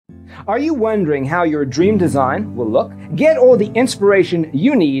Are you wondering how your dream design will look? Get all the inspiration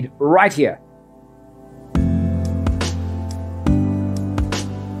you need right here.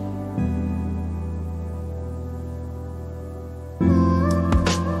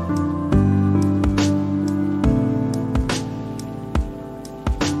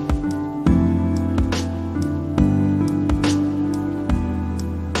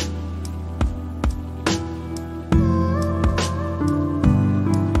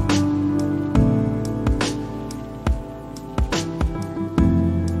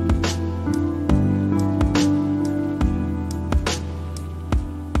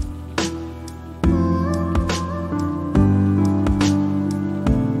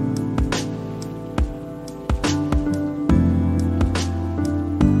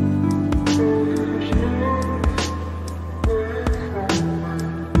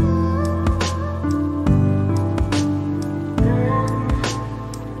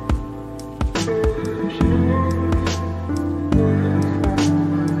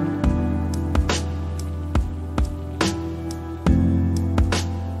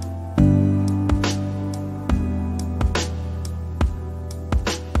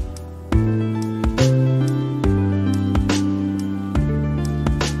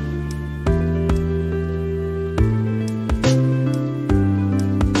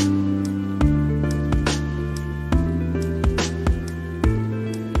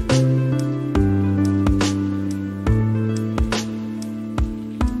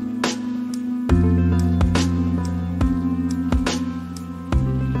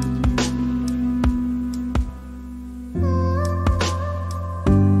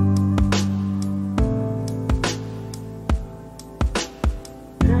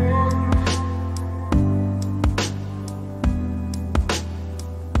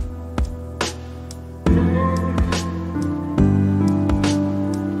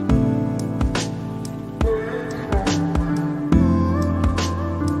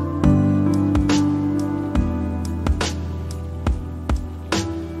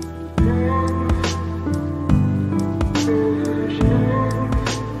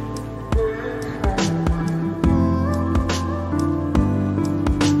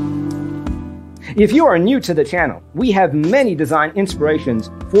 If you are new to the channel, we have many design inspirations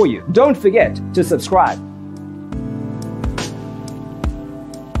for you. Don't forget to subscribe.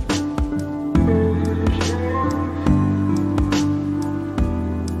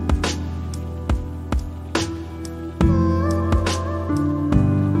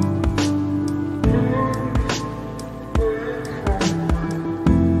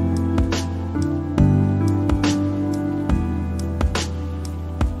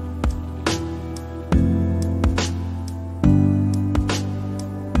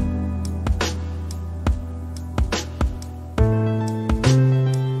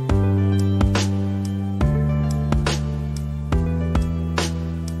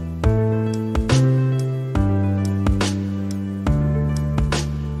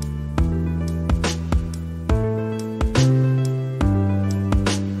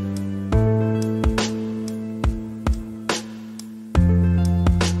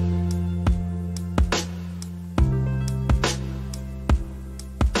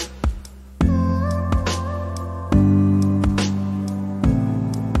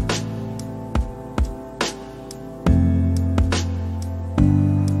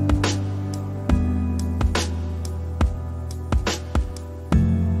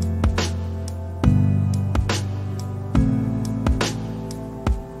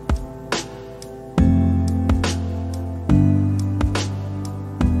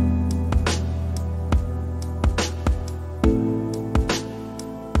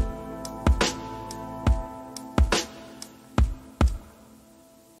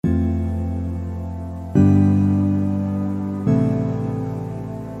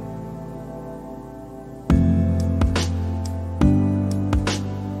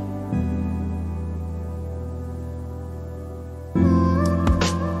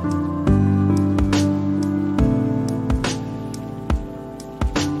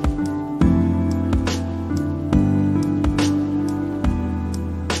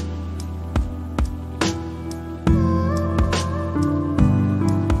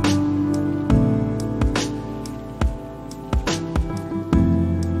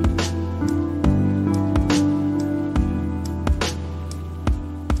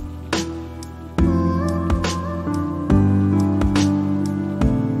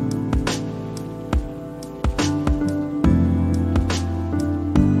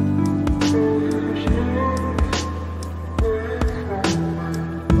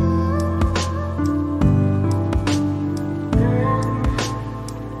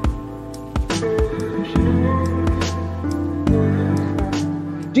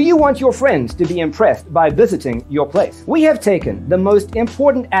 Do you want your friends to be impressed by visiting your place? We have taken the most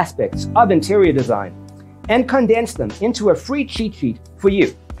important aspects of interior design and condensed them into a free cheat sheet for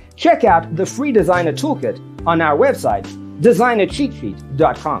you. Check out the free designer toolkit on our website,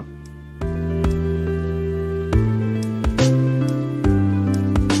 designercheatsheet.com.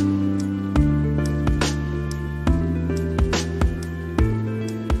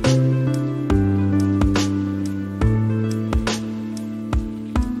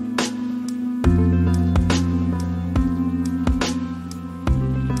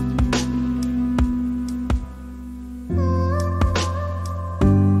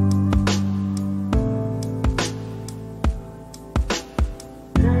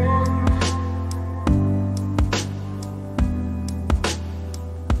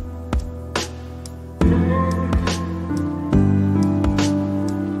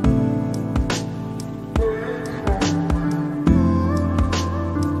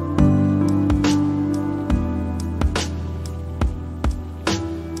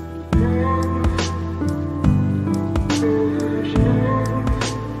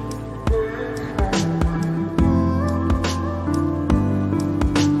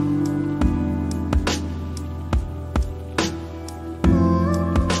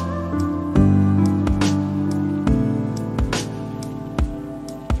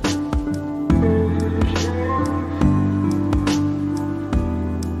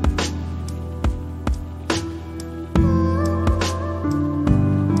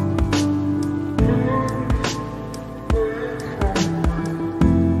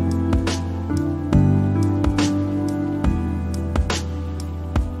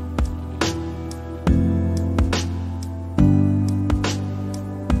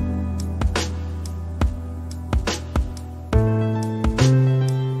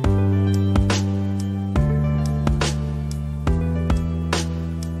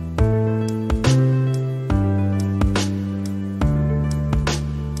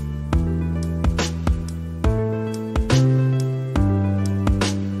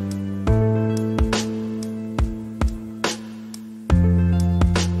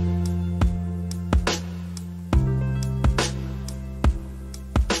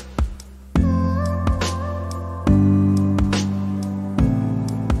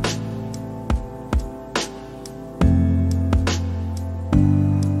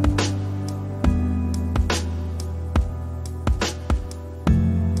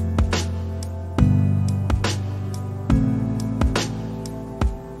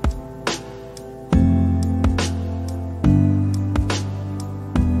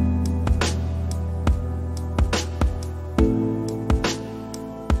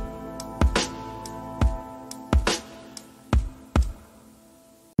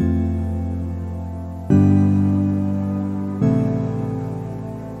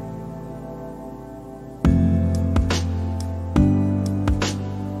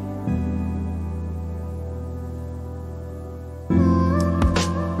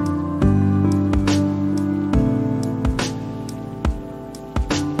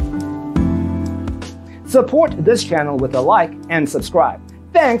 Support this channel with a like and subscribe.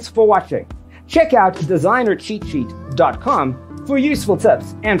 Thanks for watching. Check out designercheatsheet.com for useful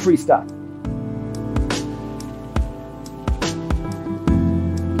tips and free stuff.